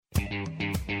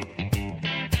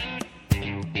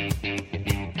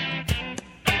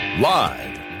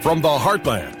Live from the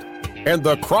heartland and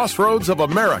the crossroads of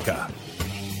America,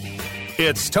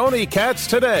 it's Tony Katz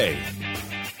Today.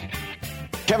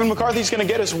 Kevin McCarthy's going to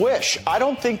get his wish. I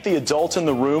don't think the adult in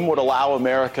the room would allow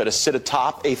America to sit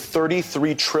atop a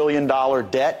 $33 trillion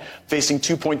debt facing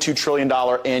 $2.2 trillion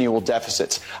annual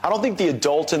deficits. I don't think the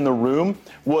adult in the room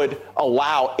would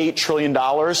allow $8 trillion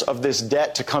of this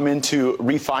debt to come into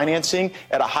refinancing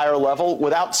at a higher level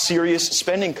without serious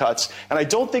spending cuts. And I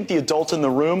don't think the adult in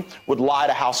the room would lie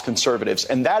to House conservatives.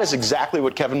 And that is exactly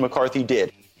what Kevin McCarthy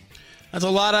did. That's a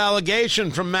lot of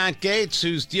allegation from Matt Gaetz,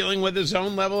 who's dealing with his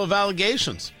own level of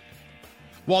allegations.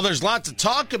 While there's lots to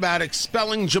talk about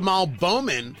expelling Jamal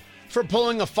Bowman for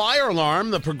pulling a fire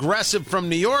alarm, the progressive from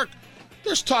New York,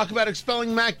 there's talk about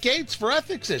expelling Matt Gaetz for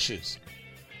ethics issues.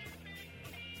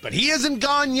 But he isn't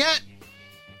gone yet,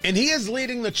 and he is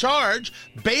leading the charge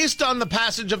based on the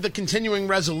passage of the continuing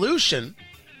resolution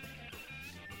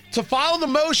to file the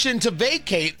motion to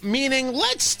vacate, meaning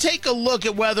let's take a look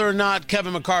at whether or not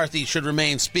Kevin McCarthy should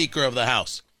remain Speaker of the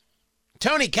House.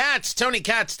 Tony Katz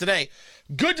Today.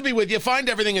 Good to be with you. Find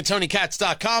everything at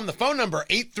TonyKatz.com. The phone number,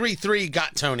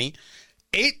 833-GOT-TONY,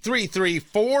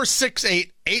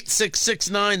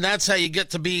 833-468-8669. That's how you get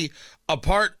to be a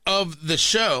part of the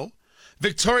show.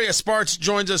 Victoria Spartz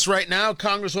joins us right now.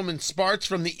 Congresswoman Spartz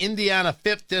from the Indiana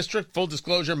 5th District. Full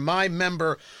disclosure, my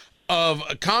member of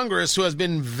Congress, who has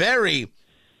been very,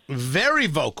 very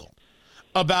vocal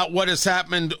about what has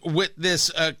happened with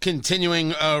this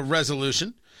continuing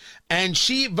resolution. And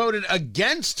she voted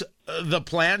against the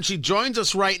plan. She joins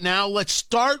us right now. Let's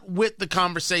start with the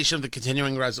conversation of the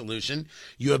continuing resolution.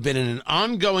 You have been in an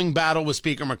ongoing battle with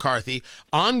Speaker McCarthy,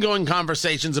 ongoing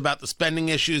conversations about the spending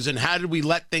issues and how did we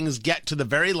let things get to the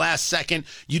very last second.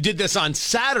 You did this on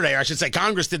Saturday, or I should say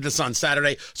Congress did this on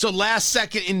Saturday. So last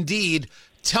second indeed.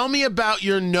 Tell me about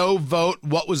your no vote.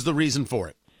 What was the reason for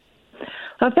it?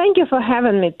 Well, thank you for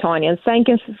having me, Tony, and thank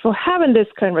you for having this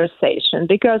conversation,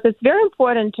 because it's very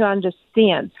important to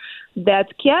understand that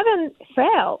Kevin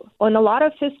failed on a lot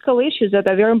of fiscal issues that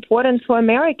are very important for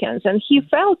Americans, and he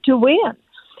failed to win.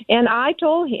 And I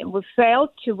told him we failed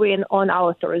to win on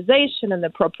our authorization and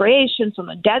appropriations, on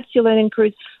the debt ceiling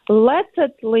increase. Let's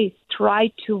at least try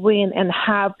to win and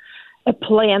have a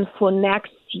plan for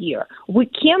next year. We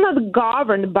cannot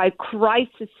govern by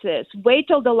crises, wait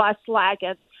till the last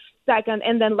second,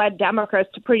 and then let Democrats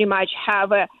to pretty much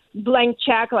have a blank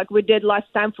check like we did last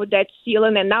time for debt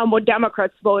ceiling, and now more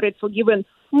Democrats voted for giving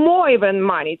more even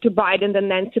money to Biden than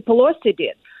Nancy Pelosi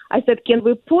did. I said, can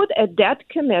we put a debt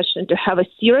commission to have a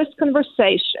serious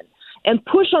conversation and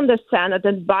push on the Senate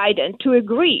and Biden to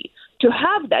agree to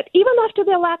have that, even after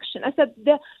the election? I said,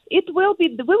 we will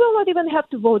not even have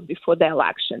to vote before the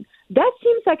election. That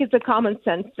seems like it's a common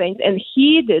sense thing, and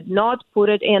he did not put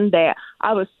it in there.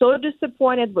 I was so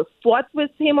disappointed. We fought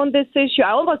with him on this issue.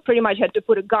 I almost pretty much had to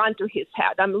put a gun to his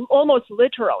head. Almost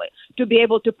literally, to be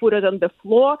able to put it on the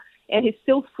floor, and he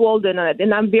still folded on it,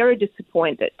 and I'm very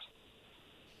disappointed.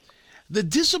 The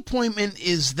disappointment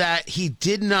is that he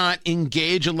did not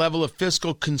engage a level of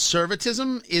fiscal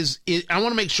conservatism. I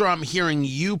want to make sure I'm hearing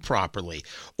you properly,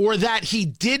 or that he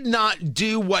did not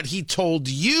do what he told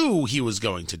you he was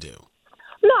going to do.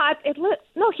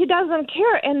 No, he doesn't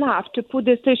care enough to put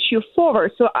this issue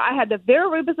forward. So I had a very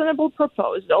reasonable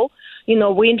proposal.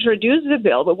 We introduced the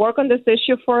bill. We worked on this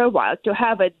issue for a while to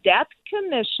have a debt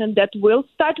commission that will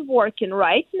start working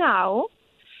right now.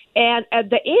 And at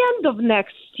the end of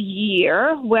next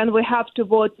year, when we have to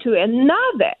vote to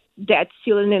another debt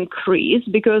ceiling increase,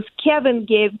 because Kevin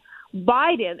gave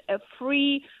Biden a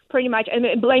free, pretty much,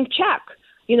 a blank check,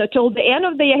 till the end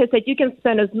of the year, he said, you can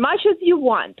spend as much as you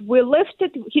want. We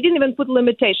lifted, he didn't even put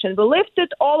limitation. We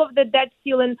lifted all of the debt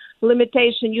ceiling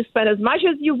limitation. You spend as much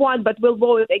as you want, but we'll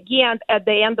vote again at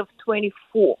the end of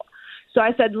 24. So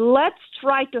I said, let's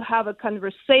try to have a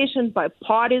conversation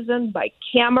bipartisan,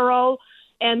 bicameral,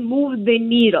 and move the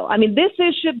needle. I mean, this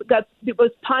issue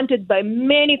was punted by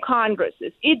many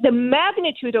Congresses. The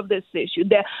magnitude of this issue,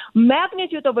 the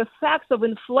magnitude of effects of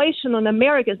inflation on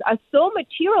Americans are so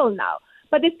material now.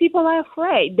 But these people are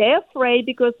afraid. They're afraid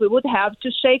because we would have to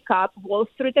shake up Wall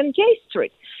Street and K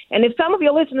Street. And if some of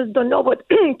your listeners don't know what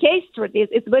K Street is,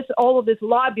 it's where all of these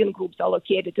lobbying groups are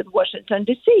located in Washington,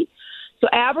 D.C. So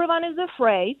everyone is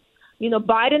afraid.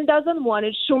 Biden doesn't want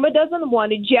it. Schumer doesn't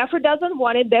want it. Jeffrey doesn't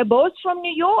want it. They're both from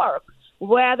New York,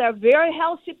 where there are very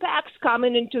healthy PACs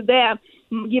coming into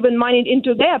giving money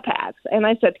into their PACs. And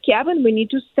I said, Kevin, we need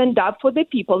to stand up for the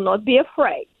people, not be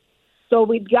afraid. So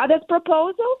we got that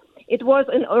proposal. It was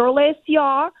an early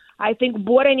SCR. I think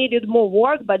border needed more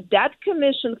work, but that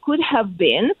commission could have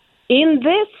been in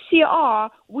this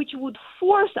CR, which would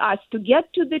force us to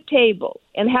get to the table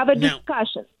and have a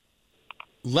discussion.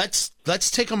 Let's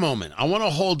take a moment. I want to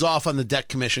hold off on the debt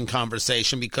commission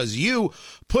conversation because you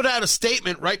put out a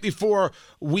statement right before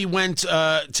we went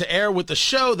to air with the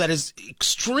show that is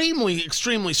extremely,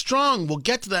 extremely strong. We'll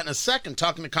get to that in a second,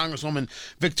 talking to Congresswoman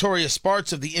Victoria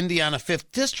Spartz of the Indiana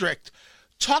 5th District.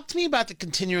 Talk to me about the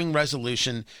continuing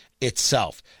resolution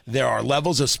itself. There are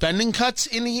levels of spending cuts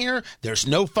in here. There's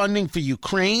no funding for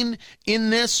Ukraine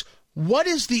in this. What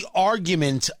is the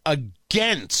argument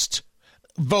against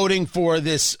voting for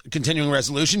this continuing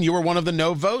resolution? You were one of the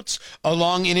no votes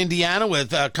along in Indiana with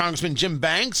Congressman Jim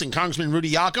Banks and Congressman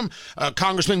Rudy Yoakum,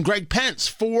 Congressman Greg Pence,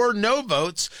 4 no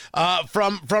votes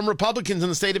from Republicans in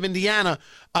the state of Indiana.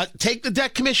 Take the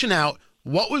debt commission out.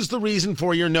 What was the reason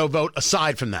for your no vote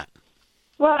aside from that?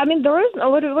 Well, I mean, there is.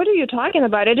 What are you talking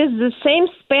about? It is the same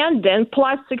spending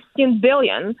plus $16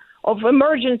 billion of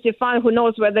emergency fund. Who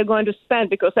knows where they're going to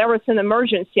spend, because everything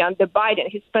emergency under Biden.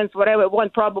 He spends whatever one,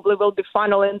 probably will be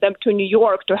funneling them to New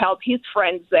York to help his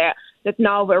friends there that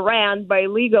now were ran by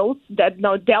illegals that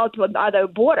now dealt with other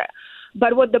border.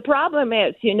 But what the problem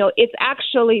is, it's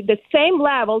actually the same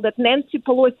level that Nancy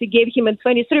Pelosi gave him in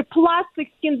 23 plus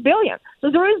 $16 billion.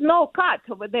 So there is no cut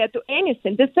over there to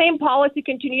anything. The same policy,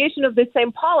 continuation of the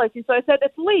same policy. So I said,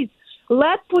 at least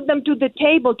let's put them to the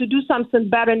table to do something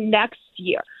better next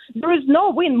year. There is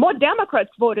no win. More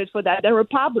Democrats voted for that than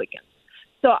Republicans.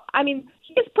 So, I mean,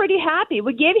 he's pretty happy.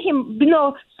 We gave him,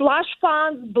 slush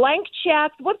funds, blank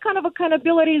checks. What kind of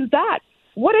accountability is that?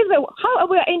 What is it? How are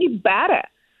we any better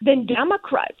than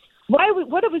Democrats? What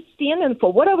are we standing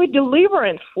for? What are we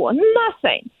delivering for?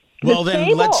 Nothing. Well,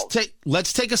 then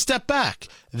let's take a step back.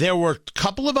 There were a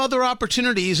couple of other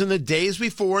opportunities in the days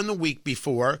before and the week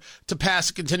before to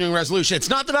pass a continuing resolution. It's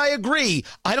not that I agree.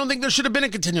 I don't think there should have been a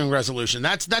continuing resolution.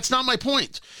 That's not my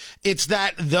point. It's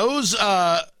that those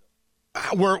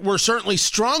were certainly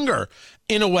stronger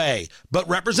in a way. But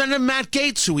Representative Matt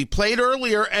Gaetz, who we played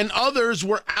earlier, and others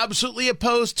were absolutely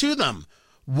opposed to them.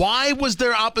 Why was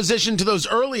there opposition to those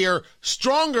earlier,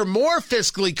 stronger, more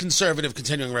fiscally conservative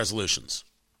continuing resolutions?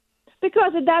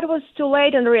 Because that was too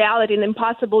late in reality and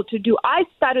impossible to do. I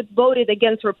started voting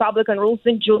against Republican rules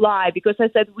in July because I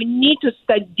said we need to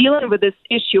start dealing with this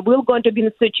issue. We're going to be in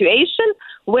a situation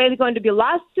where it's going to be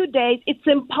last 2 days. It's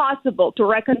impossible to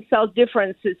reconcile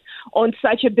differences on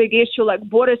such a big issue like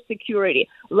border security.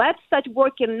 Let's start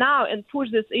working now and push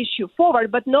this issue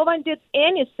forward. But no one did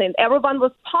anything. Everyone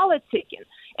was politicking.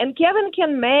 And Kevin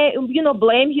can,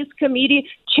 blame his committee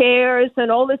chairs and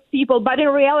all these people, but in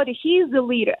reality, he is the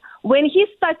leader. When he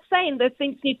starts saying that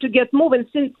things need to get moving,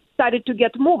 things started to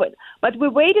get moving. But we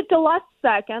waited till last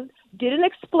second, didn't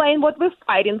explain what we're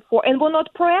fighting for, and we're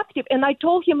not proactive. And I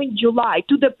told him in July,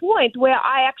 to the point where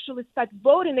I actually started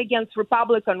voting against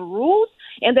Republican rules,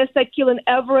 and they started killing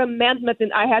every amendment that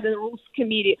I had in the Rules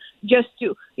Committee just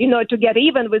to get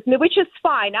even with me, which is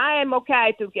fine. I am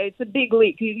okay it's a big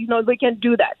league. We can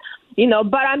do that.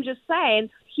 But I'm just saying,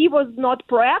 he was not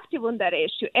proactive on that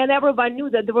issue, and everyone knew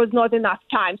that there was not enough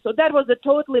time. So that was a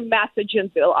totally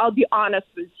messaging bill, I'll be honest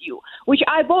with you, which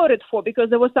I voted for because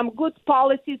there were some good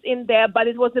policies in there, but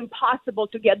it was impossible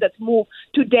to get that move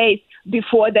 2 days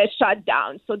before they shut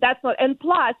down. So that's not. And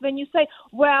plus, when you say,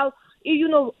 well,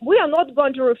 we are not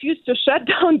going to refuse to shut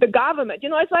down the government.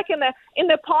 It's like in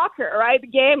the poker, right? The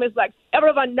game is like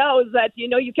everyone knows that,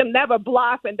 you can never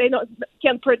bluff and they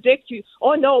can predict you.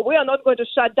 Oh, no, we are not going to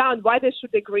shut down. Why they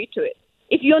should agree to it?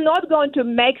 If you're not going to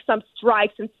make some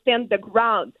strikes and stand the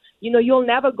ground, you're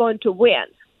never going to win.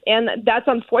 And that's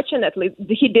unfortunately,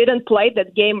 he didn't play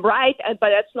that game right, but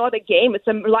that's not a game. It's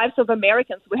the lives of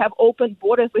Americans. We have open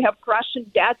borders. We have crushing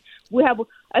debt. We have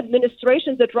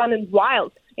administrations that run in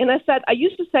wild. And I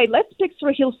used to say, let's pick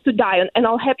 3 hills to die on, and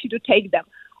I'll help you to take them.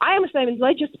 I am saying,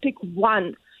 let's just pick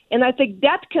one. And I think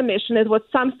that commission is what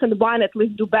something one at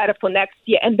least do better for next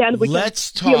year. And then we can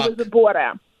deal with the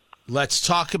border. Let's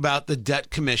talk about the debt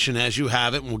commission as you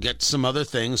have it, and we'll get to some other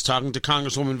things. Talking to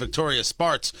Congresswoman Victoria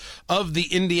Spartz of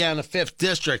the Indiana 5th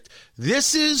District.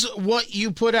 This is what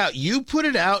you put out. You put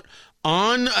it out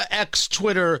on X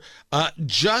Twitter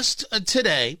just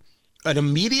today, an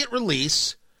immediate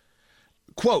release.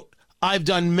 Quote, I've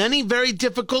done many very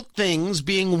difficult things,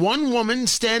 being one woman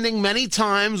standing many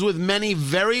times with many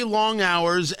very long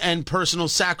hours and personal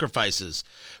sacrifices.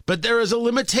 But there is a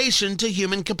limitation to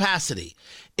human capacity.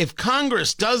 if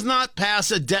Congress does not pass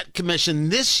a debt commission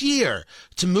this year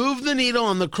to move the needle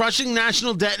on the crushing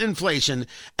national debt inflation,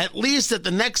 at least at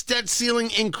the next debt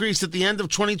ceiling increase at the end of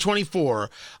 2024,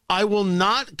 I will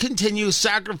not continue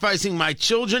sacrificing my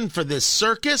children for this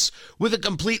circus with a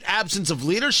complete absence of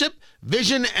leadership,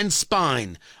 vision, and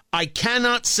spine. I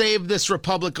cannot save this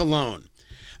republic alone.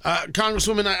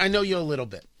 Congresswoman, I know you a little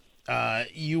bit.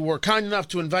 You were kind enough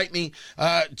to invite me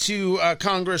to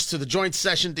Congress, to the joint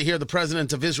session, to hear the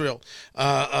president of Israel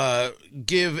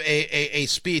give a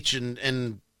speech,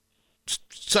 and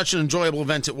such an enjoyable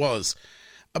event it was.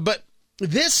 But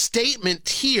this statement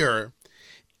here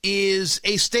is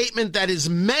a statement that is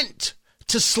meant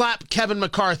to slap Kevin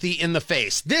McCarthy in the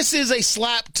face. This is a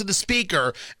slap to the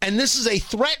speaker, and this is a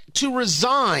threat to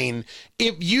resign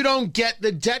if you don't get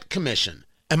the debt commission.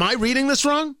 Am I reading this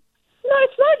wrong? No,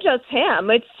 it's not just him.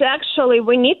 It's actually,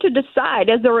 we need to decide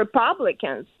as the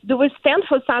Republicans, do we stand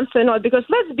for something or not? Because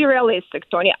let's be realistic,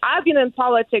 Tony. I've been in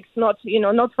politics not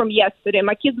from yesterday.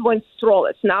 My kids were in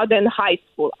strollers. Now they're in high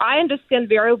school. I understand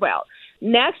very well.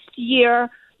 Next year,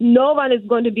 no one is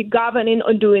going to be governing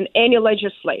or doing any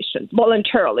legislation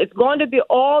voluntarily. It's going to be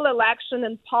all election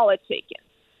and politicking.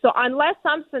 So unless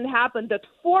something happens that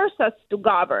forces us to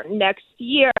govern next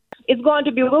year, we're going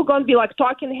to be like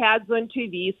talking heads on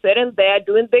TV, sitting there,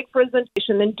 doing big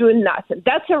presentation and doing nothing.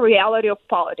 That's a reality of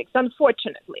politics,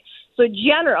 unfortunately. So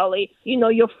generally,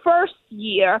 your first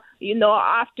year,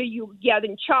 after you get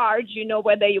in charge,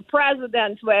 whether you're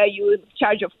president, whether you're in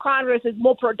charge of Congress, is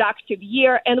more productive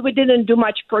year, and we didn't do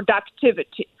much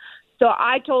productivity. So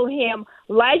I told him,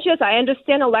 I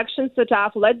understand elections are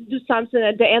tough. Let's do something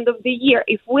at the end of the year.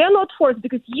 If we're not forced,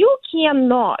 because you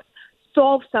cannot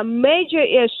solve some major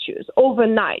issues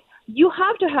overnight. You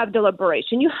have to have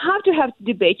deliberation. You have to have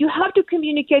debate. You have to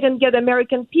communicate and get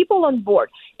American people on board.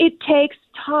 It takes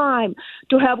time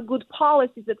to have good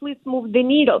policies, at least move the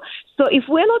needle. So if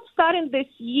we're not starting this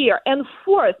year and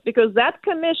fourth, because that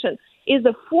commission is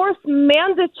a fourth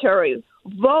mandatory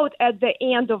vote at the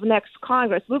end of next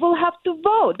Congress, we will have to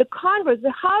vote. The Congress,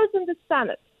 the House and the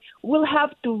Senate will have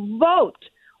to vote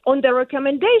on the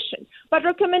recommendations. But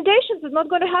recommendations is not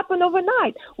going to happen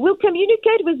overnight. We'll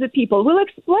communicate with the people. We'll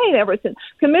explain everything.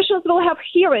 Commissions will have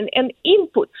hearing and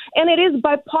input. And it is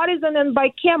bipartisan and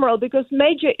bicameral because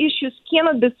major issues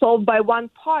cannot be solved by one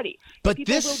party. But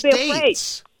People this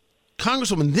states,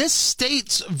 Congresswoman, this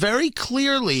states very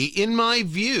clearly, in my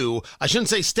view, I shouldn't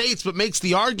say states, but makes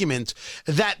the argument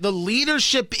that the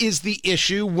leadership is the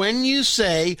issue when you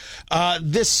say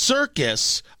this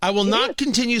circus, I will not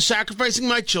continue sacrificing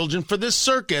my children for this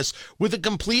circus with a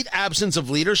complete absence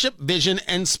of leadership, vision,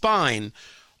 and spine.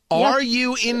 Are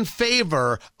you in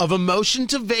favor of a motion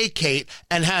to vacate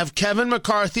and have Kevin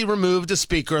McCarthy removed as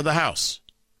Speaker of the House?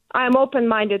 I'm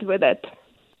open-minded with it.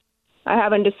 I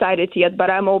haven't decided yet, but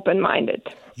I'm open-minded.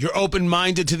 You're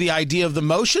open-minded to the idea of the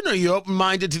motion, or you're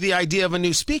open-minded to the idea of a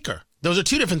new speaker? Those are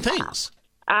two different things.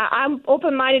 I'm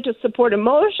open-minded to support a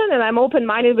motion, and I'm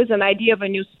open-minded with an idea of a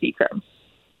new speaker.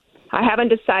 I haven't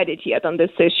decided yet on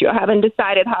this issue. I haven't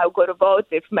decided how I'm going to vote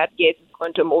if Matt Gaetz is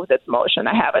going to move this motion.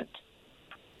 I haven't.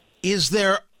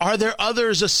 Are there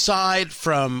others aside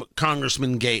from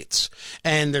Congressman Gaetz?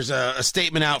 And there's a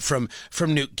statement out from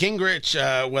Newt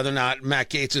Gingrich, whether or not Matt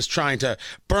Gaetz is trying to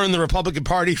burn the Republican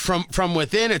Party from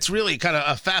within. It's really kind of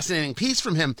a fascinating piece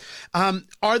from him.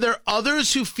 Are there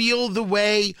others who feel the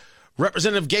way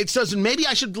Representative Gaetz does? And maybe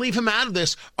I should leave him out of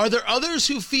this. Are there others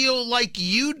who feel like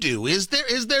you do? Is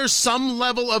there some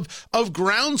level of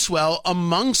groundswell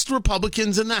amongst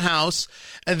Republicans in the House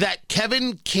that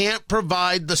Kevin can't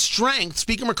provide the strength,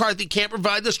 Speaker McCarthy can't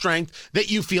provide the strength that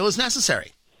you feel is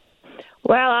necessary?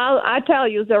 Well, I'll tell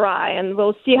you, Zerai, and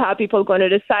we'll see how people are going to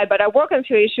decide. But I work on a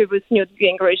few issues with Newt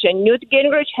Gingrich, and Newt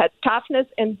Gingrich had toughness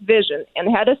and vision and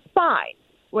had a spine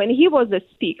when he was a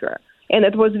speaker. And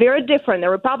it was very different. The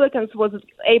Republicans was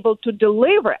able to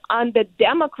deliver on the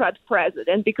Democrat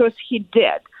president because he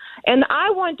did. And I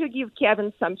want to give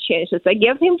Kevin some chances. I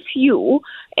gave him few,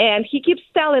 and he keeps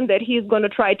telling that he's going to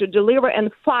try to deliver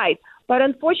and fight. But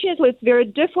unfortunately, it's very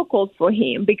difficult for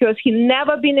him because he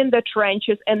never been in the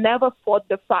trenches and never fought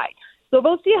the fight. So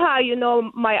we'll see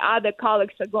how, my other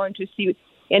colleagues are going to see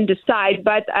and decide.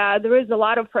 But there is a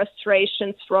lot of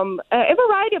frustrations from a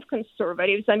variety of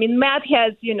conservatives. I mean, Matt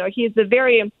has, he's a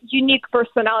very unique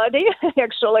personality,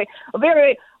 actually,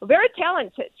 very very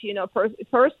talented,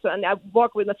 person. I've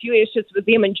worked with a few issues with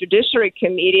him in Judiciary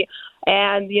Committee.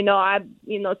 And,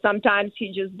 sometimes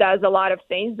he just does a lot of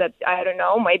things that, I don't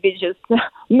know, maybe just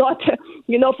not,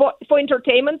 for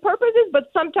entertainment purposes.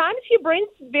 But sometimes he brings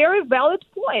very valid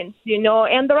points,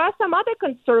 and there are some other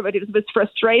conservatives with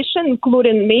frustration,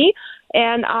 including me.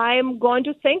 And I'm going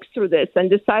to think through this and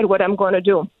decide what I'm going to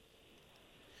do.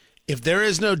 If there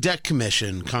is no debt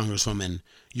commission, Congresswoman,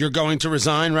 you're going to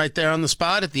resign right there on the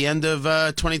spot at the end of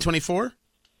 2024?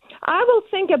 I will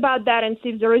think about that and see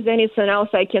if there is anything else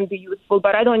I can be useful,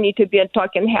 but I don't need to be a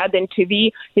talking head in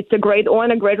TV. It's a great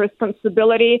honor, great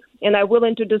responsibility, and I'm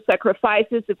willing to do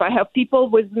sacrifices if I have people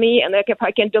with me and if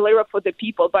I can deliver for the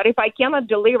people. But if I cannot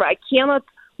deliver, I cannot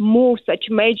move such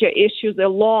major issues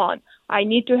alone. I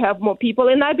need to have more people,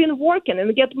 and I've been working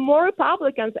and get more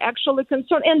Republicans actually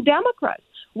concerned, and Democrats.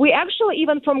 We actually,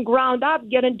 even from ground up,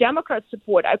 getting Democrat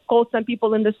support. I've called some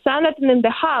people in the Senate and in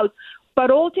the House. But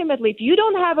ultimately, if you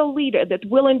don't have a leader that's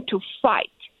willing to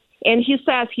fight, and he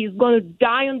says he's going to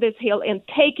die on this hill and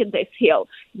take this hill,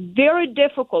 very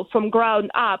difficult from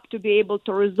ground up to be able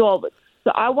to resolve it.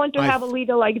 So I want to have a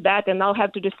leader like that, and I'll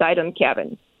have to decide on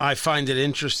Kevin. I find it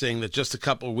interesting that just a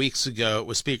couple of weeks ago, it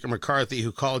was Speaker McCarthy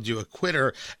who called you a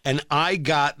quitter, and I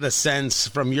got the sense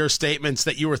from your statements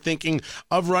that you were thinking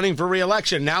of running for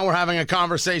re-election. Now we're having a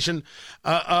conversation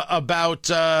about,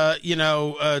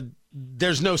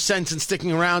 there's no sense in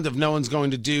sticking around if no one's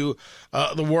going to do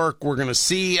the work. We're going to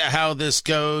see how this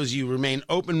goes. You remain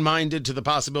open-minded to the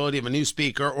possibility of a new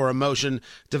speaker or a motion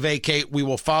to vacate. We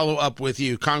will follow up with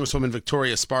you. Congresswoman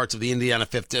Victoria Spartz of the Indiana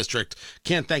 5th District.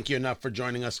 Can't thank you enough for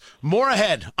joining us. More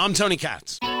ahead. I'm Tony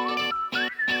Katz.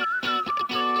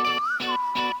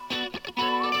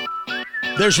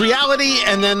 There's reality,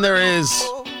 and then there is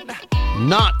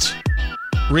not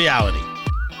reality.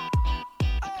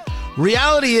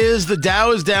 Reality is the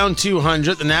Dow is down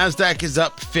 200, the NASDAQ is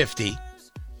up 50,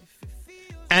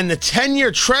 and the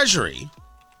 10-year Treasury,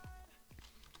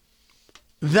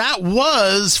 that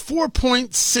was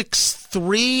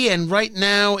 4.63, and right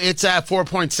now it's at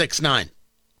 4.69.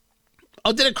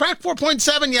 Oh, did it crack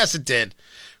 4.7? Yes, it did.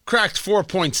 Cracked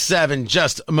 4.7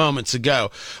 just moments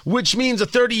ago, which means a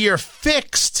 30-year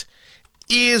fixed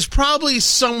is probably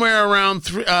somewhere around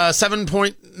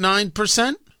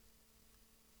 7.9%.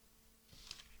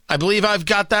 I believe I've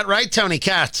got that right, Tony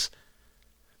Katz.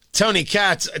 Tony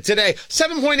Katz today,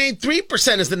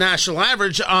 7.83% is the national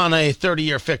average on a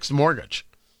 30-year fixed mortgage.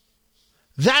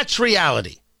 That's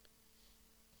reality.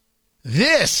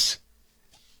 This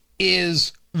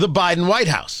is the Biden White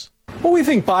House. Well, we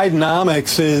think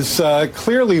Bidenomics is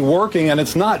clearly working, and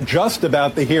it's not just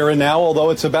about the here and now, although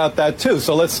it's about that too.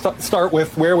 So let's start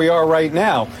with where we are right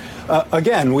now.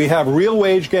 Again, we have real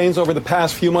wage gains over the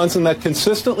past few months, and that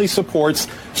consistently supports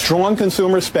strong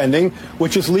consumer spending,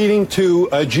 which is leading to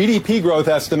GDP growth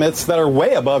estimates that are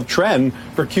way above trend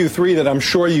for Q3 that I'm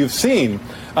sure you've seen.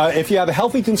 If you have a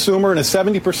healthy consumer and a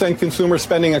 70% consumer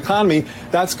spending economy,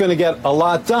 that's going to get a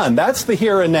lot done. That's the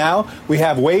here and now. We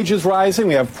have wages rising.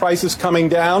 We have prices coming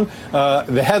down.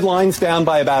 The headlines down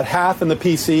by about half, and the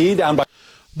PCE down by...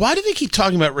 Why do they keep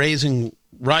talking about rising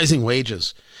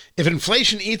wages? If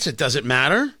inflation eats it, does it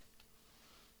matter?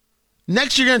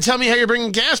 Next, you're going to tell me how you're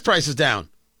bringing gas prices down.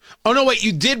 Oh, no, wait,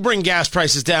 you did bring gas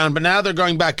prices down, but now they're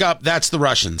going back up. That's the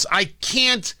Russians. I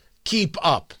can't keep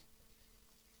up.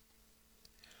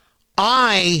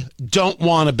 I don't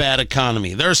want a bad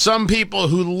economy. There are some people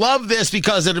who love this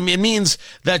because it means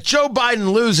that Joe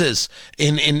Biden loses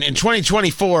in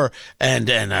 2024 and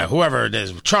whoever it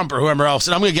is, Trump or whoever else.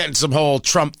 And I'm going to get into some whole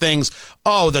Trump things.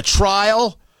 Oh, the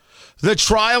trial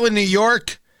in New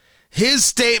York, his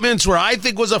statements where I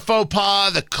think was a faux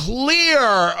pas, the clear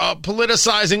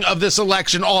politicizing of this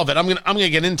election, all of it. I'm going to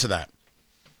get into that.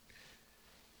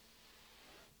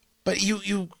 But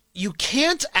you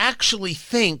can't actually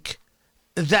think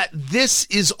that this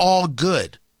is all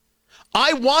good.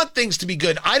 I want things to be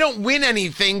good. I don't win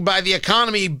anything by the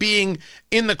economy being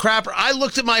in the crapper. I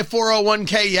looked at my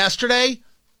 401k yesterday,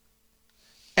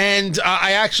 and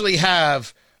I actually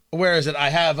have, where is it? I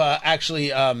have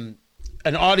an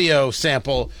audio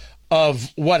sample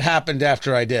of what happened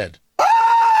after I did.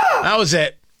 That was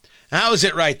it. That was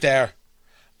it right there.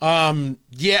 Oh,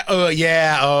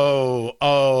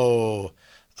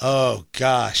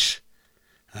 gosh.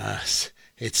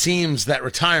 It seems that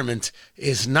retirement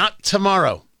is not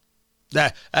tomorrow.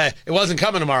 It wasn't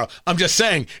coming tomorrow. I'm just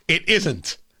saying it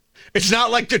isn't. It's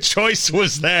not like the choice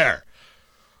was there.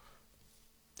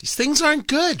 These things aren't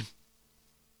good.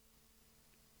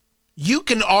 You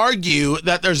can argue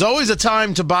that there's always a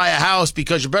time to buy a house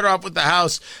because you're better off with the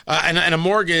house and a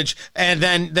mortgage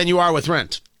than you are with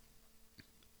rent.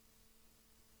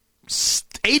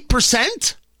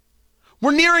 8%?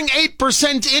 We're nearing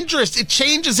 8% interest. It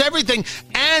changes everything.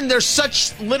 And there's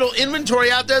such little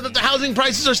inventory out there that the housing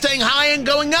prices are staying high and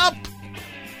going up.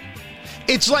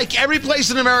 It's like every place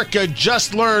in America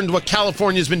just learned what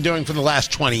California's been doing for the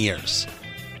last 20 years.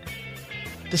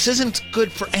 This isn't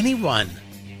good for anyone.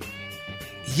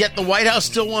 Yet the White House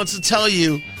still wants to tell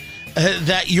you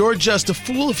that you're just a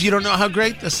fool if you don't know how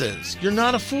great this is. You're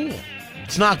not a fool.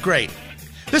 It's not great.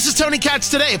 This is Tony Katz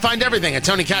Today. Find everything at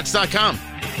TonyKatz.com.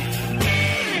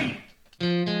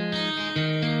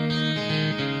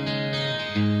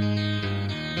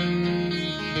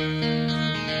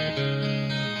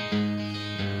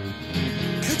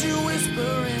 Could you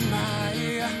whisper in my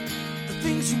ear the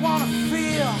things you want to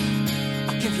feel?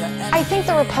 I think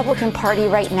the Republican Party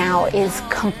right now is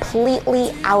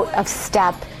completely out of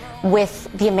step with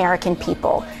the American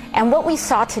people. And what we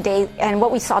saw today and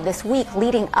what we saw this week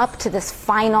leading up to this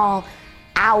final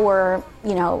hour,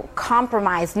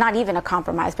 compromise, not even a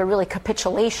compromise, but really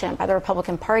capitulation by the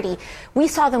Republican Party, we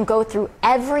saw them go through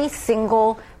every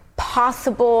single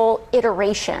possible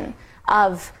iteration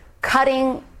of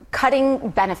cutting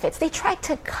benefits. They tried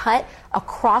to cut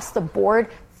across the board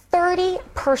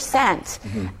 30%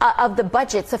 of the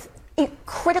budgets of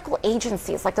critical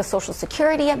agencies like the Social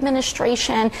Security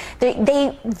Administration.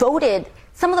 They voted,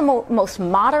 some of the most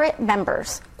moderate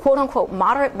members, quote unquote,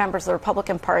 moderate members of the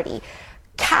Republican Party,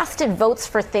 casted votes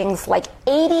for things like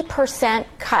 80%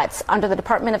 cuts under the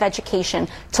Department of Education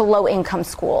to low-income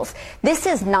schools. This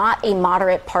is not a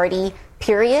moderate party,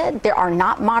 period. There are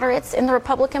not moderates in the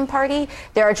Republican Party.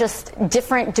 There are just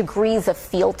different degrees of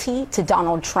fealty to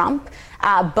Donald Trump.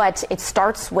 But it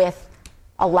starts with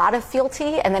a lot of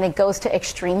fealty, and then it goes to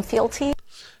extreme fealty.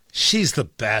 She's the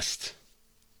best.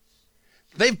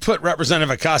 They've put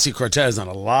Representative Ocasio-Cortez on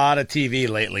a lot of TV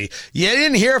lately. You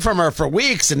didn't hear from her for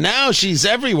weeks, and now she's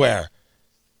everywhere.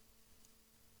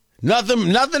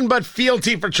 Nothing but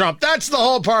fealty for Trump. That's the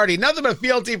whole party. Nothing but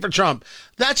fealty for Trump.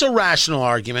 That's a rational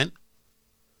argument.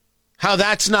 How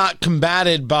that's not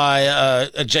combated by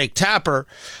Jake Tapper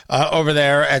over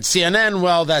there at CNN,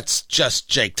 well, that's just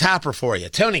Jake Tapper for you.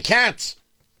 Tony Katz.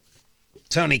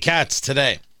 Tony Katz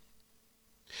Today.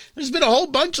 There's been a whole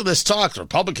bunch of this talk. The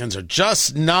Republicans are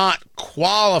just not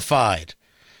qualified.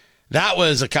 That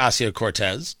was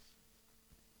Ocasio-Cortez.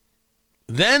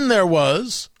 Then there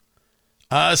was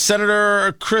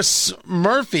Senator Chris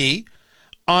Murphy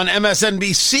on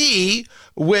MSNBC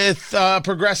with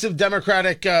Progressive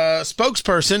Democratic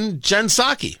spokesperson Jen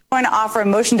Psaki. Going to offer a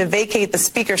motion to vacate the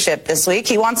speakership this week.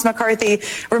 He wants McCarthy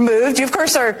removed. You, of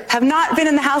course, have not been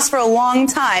in the House for a long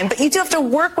time, but you do have to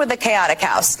work with a chaotic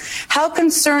House. How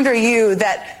concerned are you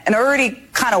that an already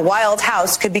kind of wild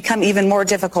House could become even more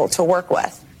difficult to work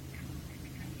with?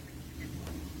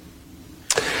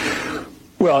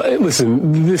 Well,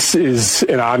 listen, this is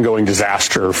an ongoing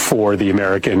disaster for the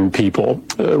American people.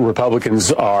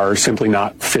 Republicans are simply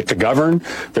not fit to govern.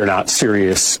 They're not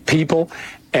serious people.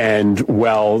 And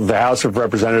while the House of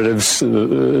Representatives,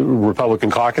 the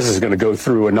Republican caucus, is going to go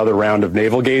through another round of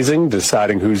navel-gazing,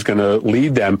 deciding who's going to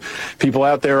lead them, people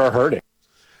out there are hurting.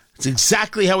 It's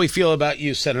exactly how we feel about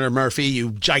you, Senator Murphy, you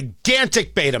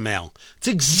gigantic beta male. It's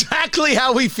exactly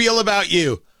how we feel about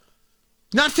you.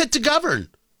 Not fit to govern.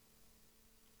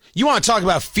 You want to talk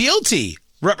about fealty,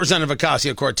 Representative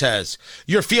Ocasio-Cortez.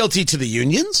 Your fealty to the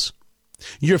unions,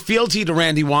 your fealty to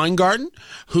Randy Weingarten,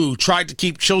 who tried to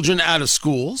keep children out of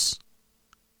schools,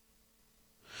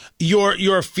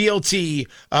 your fealty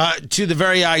to the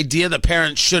very idea that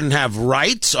parents shouldn't have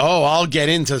rights. Oh, I'll get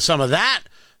into some of that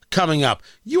coming up.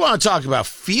 You want to talk about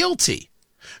fealty.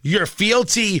 Your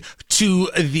fealty to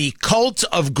the cult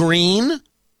of green.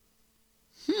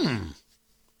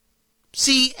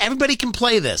 See, everybody can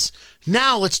play this.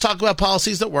 Now let's talk about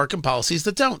policies that work and policies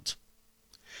that don't.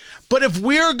 But if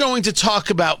we're going to talk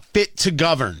about fit to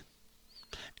govern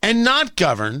and not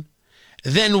govern,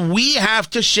 then we have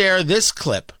to share this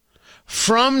clip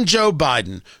from Joe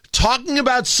Biden talking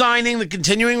about signing the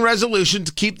continuing resolution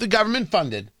to keep the government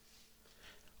funded,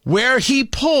 where he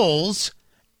pulls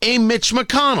a Mitch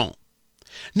McConnell.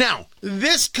 Now,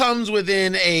 this comes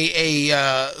within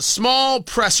a small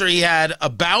presser he had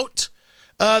about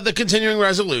the continuing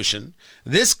resolution.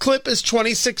 This clip is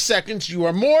 26 seconds. You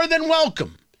are more than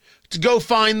welcome to go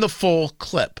find the full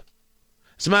clip.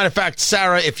 As a matter of fact,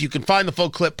 Sarah, if you can find the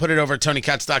full clip, put it over at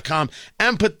TonyKatz.com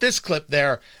and put this clip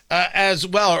there as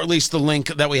well, or at least the link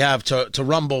that we have to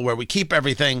Rumble where we keep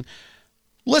everything.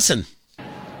 Listen.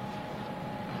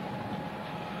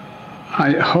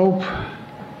 I hope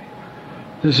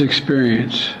this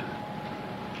experience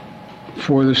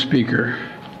for the Speaker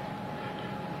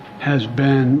has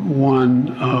been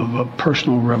one of a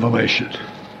personal revelation.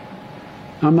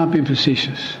 I'm not being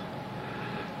facetious.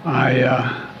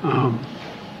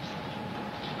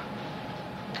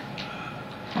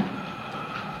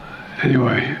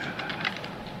 Anyway.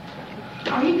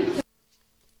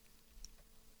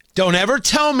 Don't ever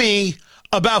tell me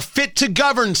about fit to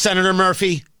govern, Senator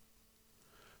Murphy.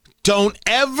 Don't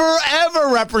ever,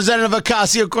 Representative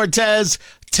Ocasio-Cortez,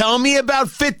 tell me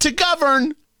about fit to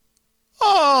govern.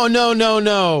 Oh,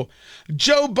 no.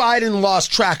 Joe Biden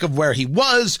lost track of where he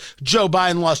was. Joe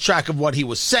Biden lost track of what he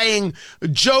was saying.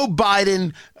 Joe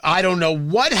Biden, I don't know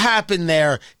what happened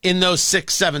there in those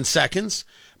 6-7 seconds,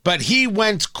 but he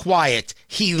went quiet.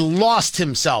 He lost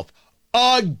himself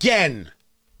again.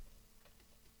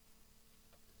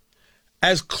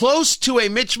 As close to a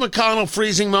Mitch McConnell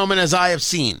freezing moment as I have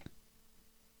seen.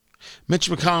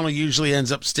 Mitch McConnell usually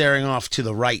ends up staring off to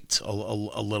the right a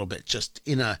little bit, just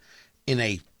in a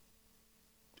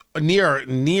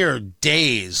near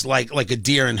daze, like a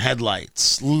deer in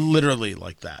headlights, literally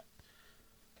like that.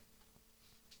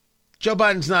 Joe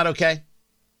Biden's not okay.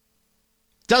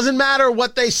 Doesn't matter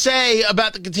what they say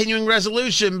about the continuing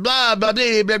resolution, blah, blah,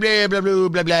 blah, blah, blah, blah, blah,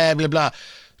 blah, blah, blah, blah.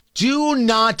 Do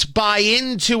not buy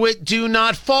into it. Do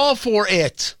not fall for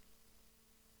it.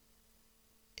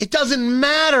 It doesn't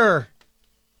matter.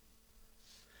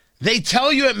 They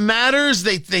tell you it matters.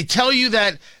 They tell you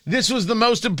that this was the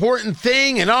most important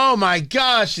thing. And oh my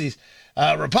gosh, these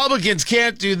Republicans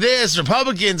can't do this.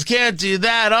 Republicans can't do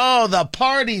that. Oh, the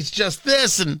party's just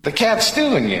this. And the cat's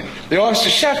stealing you. The oyster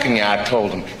shucking you, I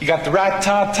told him. You got the right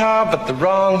ta-ta, but the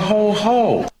wrong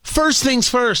ho-ho. First things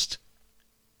first.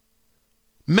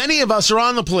 Many of us are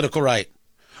on the political right.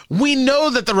 We know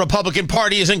that the Republican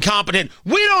Party is incompetent.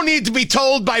 We don't need to be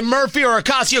told by Murphy or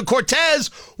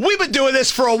Ocasio-Cortez. We've been doing this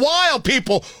for a while,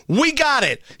 people. We got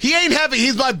it. He ain't heavy.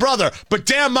 He's my brother. But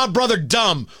damn, my brother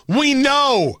dumb. We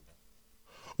know.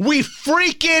 We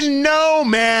freaking know,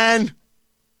 man.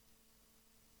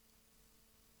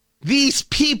 These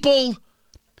people,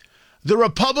 the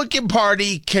Republican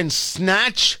Party can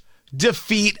snatch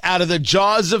defeat out of the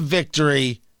jaws of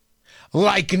victory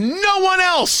like no one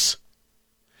else.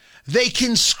 They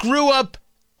can screw up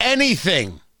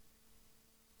anything.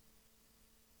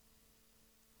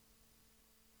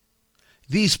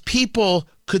 These people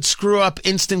could screw up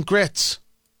instant grits.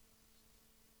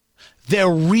 They're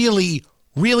really,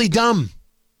 really dumb.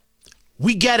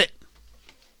 We get it.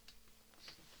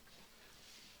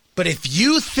 But if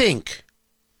you think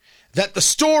that the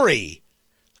story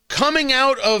coming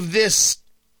out of this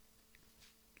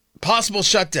possible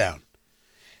shutdown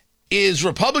is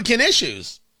Republican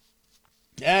issues,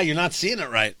 yeah, you're not seeing it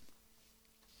right.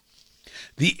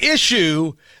 The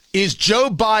issue is Joe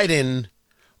Biden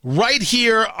right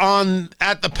here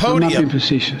at the podium. I'm not being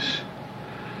facetious.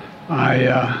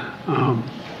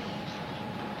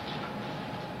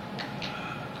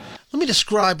 Let me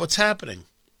describe what's happening.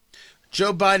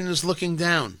 Joe Biden is looking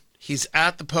down. He's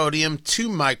at the podium, 2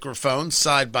 microphones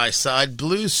side by side,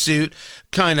 blue suit,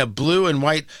 kind of blue and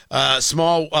white,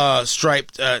 small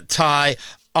striped tie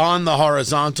on the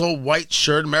horizontal, white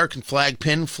shirt, American flag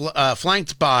pin,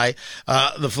 flanked by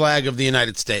the flag of the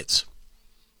United States.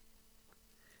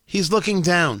 He's looking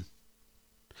down.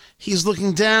 He's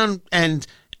looking down and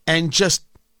just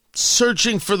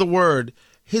searching for the word.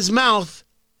 His mouth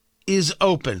is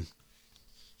open.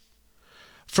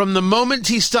 From the moment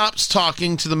he stops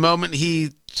talking to the moment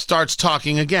he starts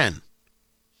talking again.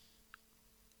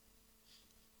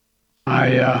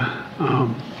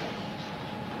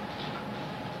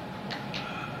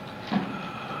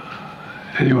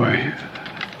 Anyway.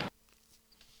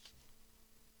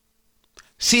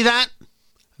 See that?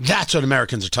 That's what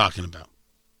Americans are talking about.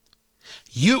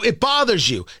 It bothers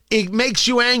you. It makes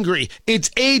you angry. It's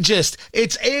ageist.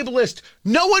 It's ableist.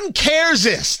 No one cares.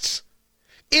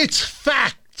 It's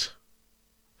fact.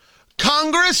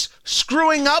 Congress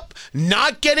screwing up,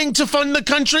 not getting to fund the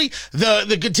country,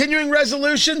 the continuing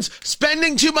resolutions,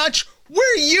 spending too much.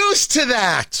 We're used to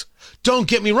that. Don't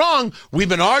get me wrong. We've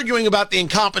been arguing about the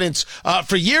incompetence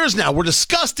for years now. We're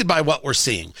disgusted by what we're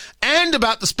seeing and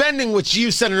about the spending, which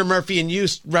you, Senator Murphy, and you,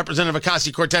 Representative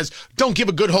Ocasio-Cortez, don't give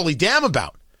a good holy damn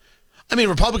about. I mean,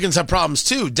 Republicans have problems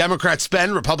too. Democrats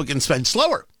spend, Republicans spend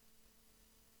slower.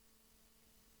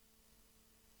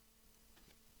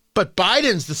 But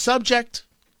Biden's the subject.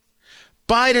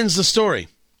 Biden's the story.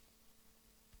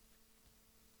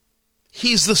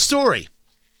 He's the story.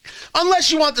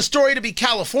 Unless you want the story to be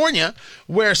California,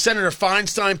 where Senator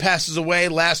Feinstein passes away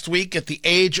last week at the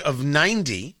age of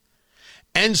 90.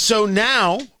 And so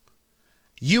now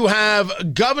you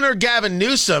have Governor Gavin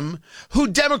Newsom, who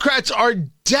Democrats are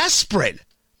desperate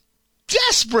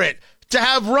desperate to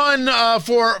have run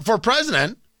for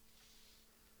president,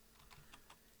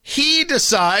 he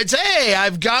decides, hey,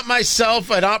 I've got myself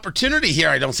an opportunity here.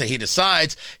 I don't say he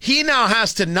decides. He now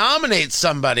has to nominate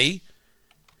somebody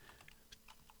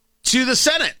to the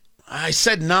Senate. I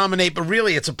said nominate, but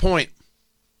really it's appoint.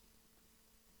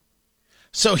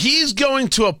 So he's going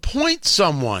to appoint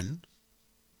someone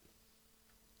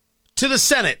to the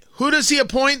Senate. Who does he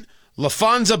appoint?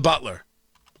 LaFonza Butler.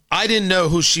 I didn't know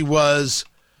who she was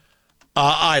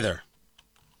either.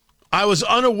 I was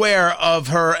unaware of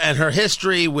her and her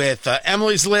history with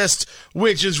Emily's List,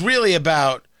 which is really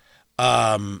about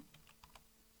leftist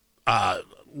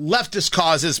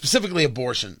causes, specifically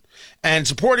abortion, and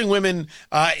supporting women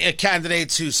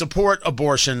candidates who support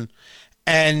abortion.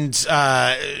 And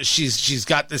she's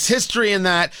got this history in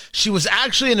that. She was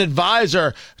actually an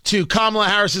advisor to Kamala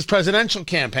Harris's presidential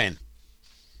campaign.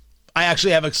 I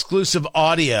actually have exclusive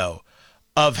audio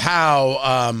of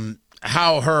how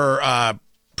her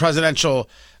presidential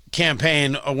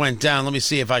campaign went down. Let me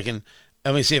see if I can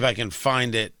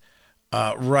find it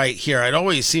right here. It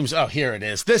always seems. Oh, here it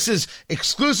is. This is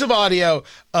exclusive audio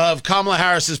of Kamala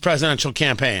Harris's presidential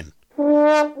campaign.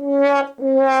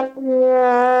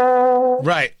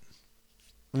 Right.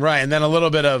 And then a little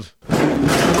bit of,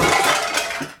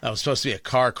 that was supposed to be a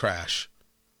car crash.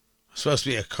 Right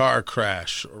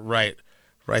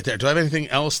there. Do I have anything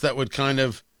else that would kind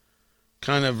of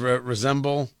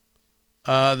resemble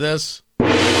this?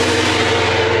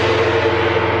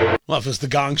 Well, if it was the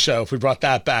Gong Show, if we brought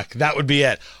that back, that would be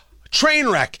it.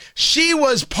 Trainwreck. She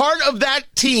was part of that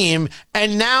team,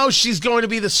 and now she's going to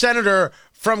be the senator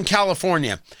from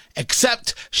California,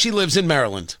 except she lives in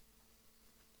Maryland.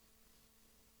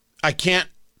 I can't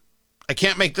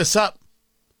make this up.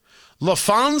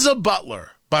 LaFonza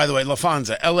Butler, by the way,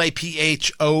 LaFonza,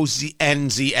 L-A-P-H-O-N-Z-A,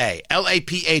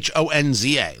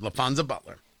 L-A-P-H-O-N-Z-A, LaFonza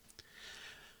Butler.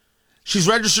 She's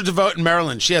registered to vote in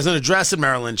Maryland. She has an address in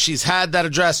Maryland. She's had that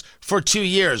address for 2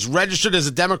 years. Registered as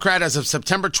a Democrat as of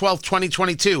September 12th,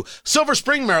 2022. Silver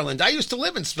Spring, Maryland. I used to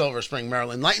live in Silver Spring,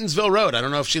 Maryland. Lightonsville Road. I don't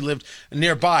know if she lived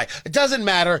nearby. It doesn't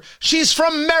matter. She's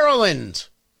from Maryland.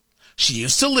 She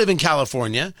used to live in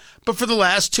California, but for the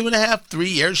last 2.5, 3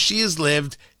 years, she has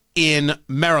lived in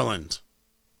Maryland.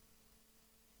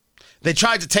 They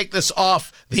tried to take this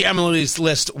off the Emily's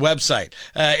List website.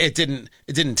 It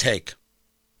didn't take.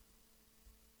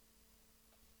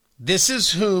 This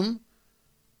is whom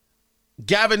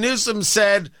Gavin Newsom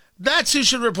said, that's who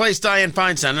should replace Dianne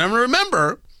Feinstein. And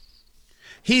remember,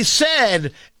 he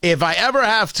said, if I ever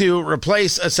have to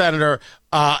replace a senator,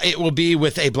 it will be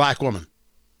with a black woman.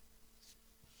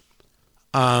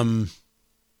 You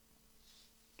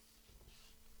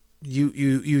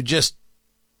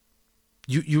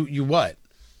what?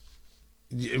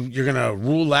 You're going to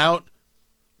rule out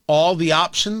all the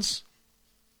options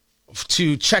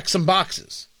to check some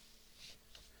boxes.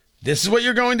 This is what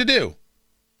you're going to do.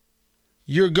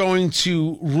 You're going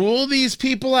to rule these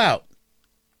people out.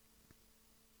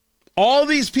 All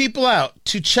these people out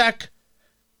to check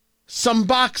some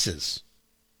boxes.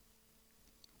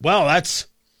 Well, that's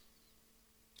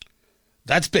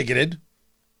bigoted.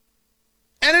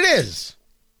 And it is.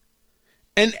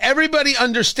 And everybody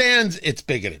understands it's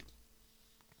bigoted.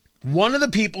 One of the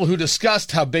people who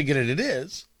discussed how bigoted it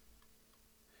is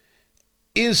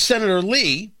Senator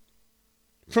Lee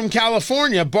from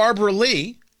California, Barbara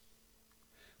Lee.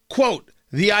 Quote,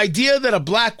 the idea that a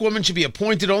black woman should be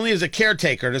appointed only as a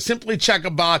caretaker to simply check a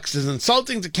box is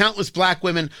insulting to countless black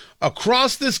women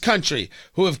across this country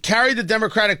who have carried the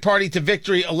Democratic Party to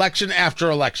victory election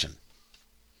after election.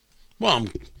 Well,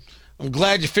 I'm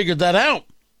glad you figured that out,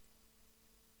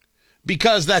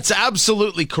 because that's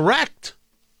absolutely correct.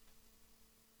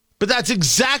 But that's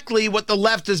exactly what the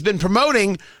left has been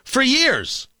promoting for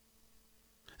years.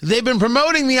 They've been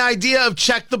promoting the idea of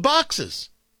check the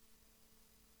boxes.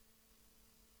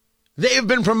 They have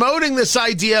been promoting this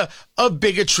idea of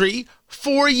bigotry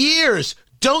for years.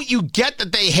 Don't you get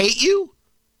that they hate you?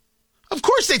 Of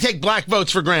course they take black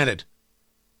votes for granted.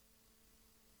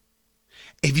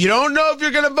 If you don't know if you're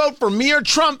going to vote for me or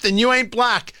Trump, then you ain't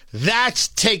black. That's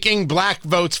taking black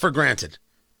votes for granted.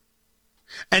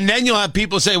 And then you'll have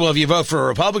people say, well, if you vote for a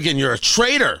Republican, you're a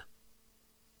traitor.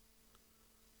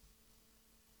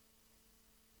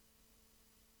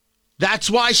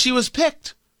 That's why she was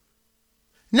picked.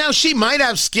 Now, she might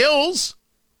have skills.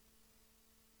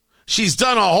 She's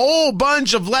done a whole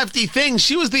bunch of lefty things.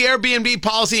 She was the Airbnb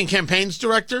policy and campaigns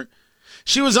director.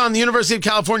 She was on the University of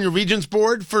California Regents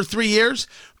Board for 3 years,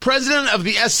 president of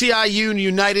the SCIU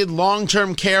United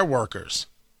Long-Term Care Workers.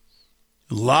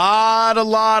 A lot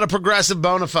of progressive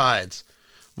bona fides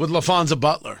with LaFonza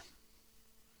Butler.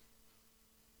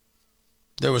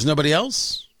 There was nobody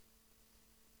else?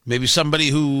 Maybe somebody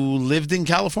who lived in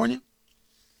California?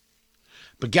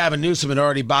 But Gavin Newsom had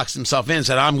already boxed himself in and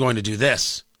said, I'm going to do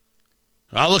this.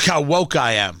 Oh, look how woke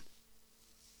I am.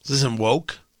 This isn't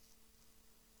woke.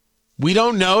 We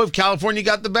don't know if California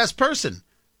got the best person.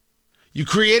 You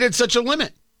created such a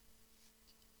limit.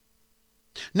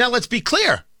 Now, let's be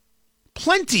clear.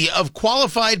 Plenty of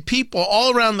qualified people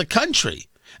all around the country,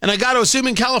 and I got to assume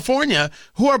in California,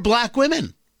 who are black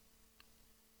women.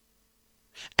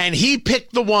 And he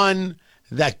picked the one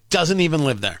that doesn't even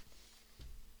live there.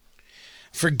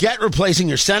 Forget replacing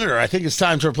your senator. I think it's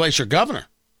time to replace your governor.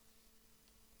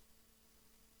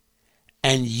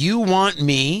 And you want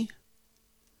me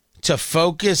to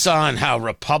focus on how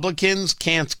Republicans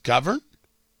can't govern?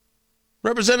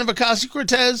 Representative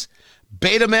Ocasio-Cortez,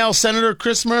 beta male Senator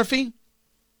Chris Murphy?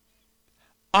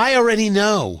 I already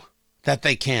know that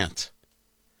they can't.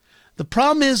 The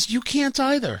problem is you can't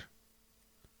either.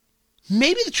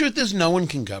 Maybe the truth is no one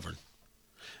can govern.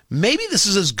 Maybe this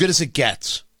is as good as it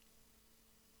gets.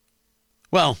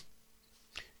 Well,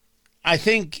 I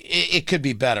think it could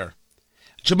be better.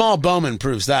 Jamal Bowman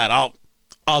proves that.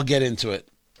 I'll get into it.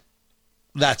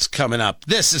 That's coming up.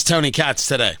 This is Tony Katz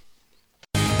Today.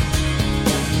 I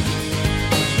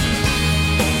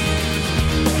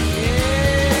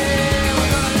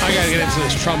got to get into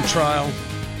this Trump trial.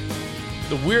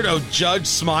 The weirdo judge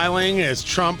smiling as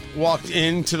Trump walked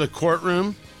into the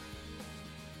courtroom.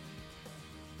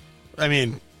 I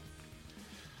mean,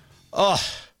 I'll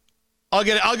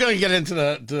go and get into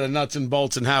the nuts and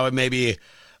bolts and how it maybe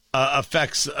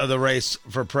affects the race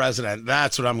for president.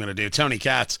 That's what I'm going to do. Tony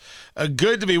Katz,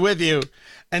 good to be with you.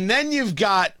 And then you've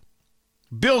got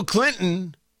Bill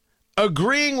Clinton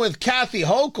agreeing with Kathy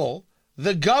Hochul,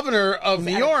 the governor of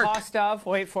New York. Cost of,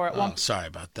 wait for it. Oh, sorry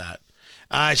about that.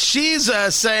 She's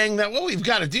saying that, well, we've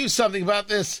got to do something about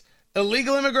this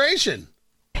illegal immigration.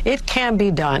 It can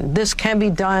be done. This can be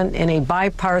done in a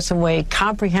bipartisan way,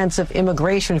 comprehensive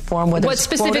immigration reform. What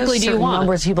specifically do you want?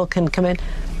 Numbers of people can come in.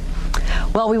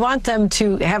 Well, we want them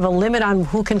to have a limit on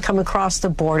who can come across the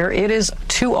border. It is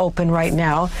too open right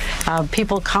now.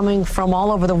 People coming from all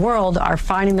over the world are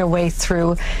finding their way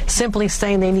through, simply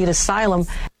saying they need asylum.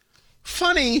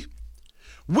 Funny.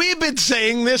 We've been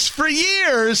saying this for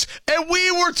years, and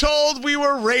we were told we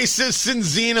were racists and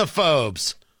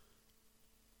xenophobes.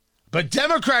 But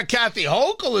Democrat Kathy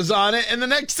Hochul is on it, and the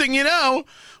next thing you know,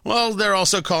 well, they're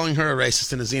also calling her a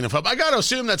racist and a xenophobe. I got to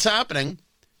assume that's happening.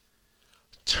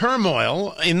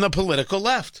 Turmoil in the political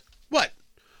left. What?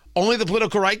 Only the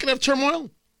political right can have turmoil?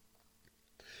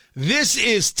 This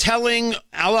is telling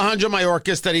Alejandro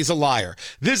Mayorkas that he's a liar.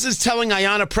 This is telling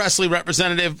Ayanna Pressley,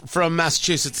 representative from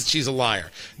Massachusetts, that she's a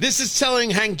liar. This is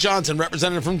telling Hank Johnson,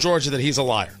 representative from Georgia, that he's a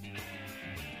liar.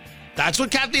 That's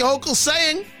what Kathy Hochul's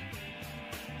saying.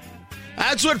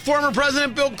 That's what former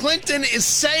President Bill Clinton is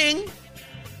saying.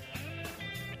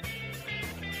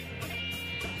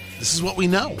 This is what we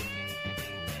know.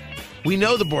 We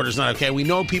know the border's not okay. We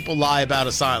know people lie about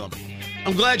asylum.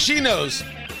 I'm glad she knows.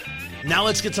 Now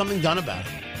let's get something done about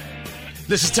it.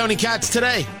 This is Tony Katz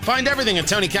Today. Find everything at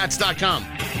TonyKatz.com.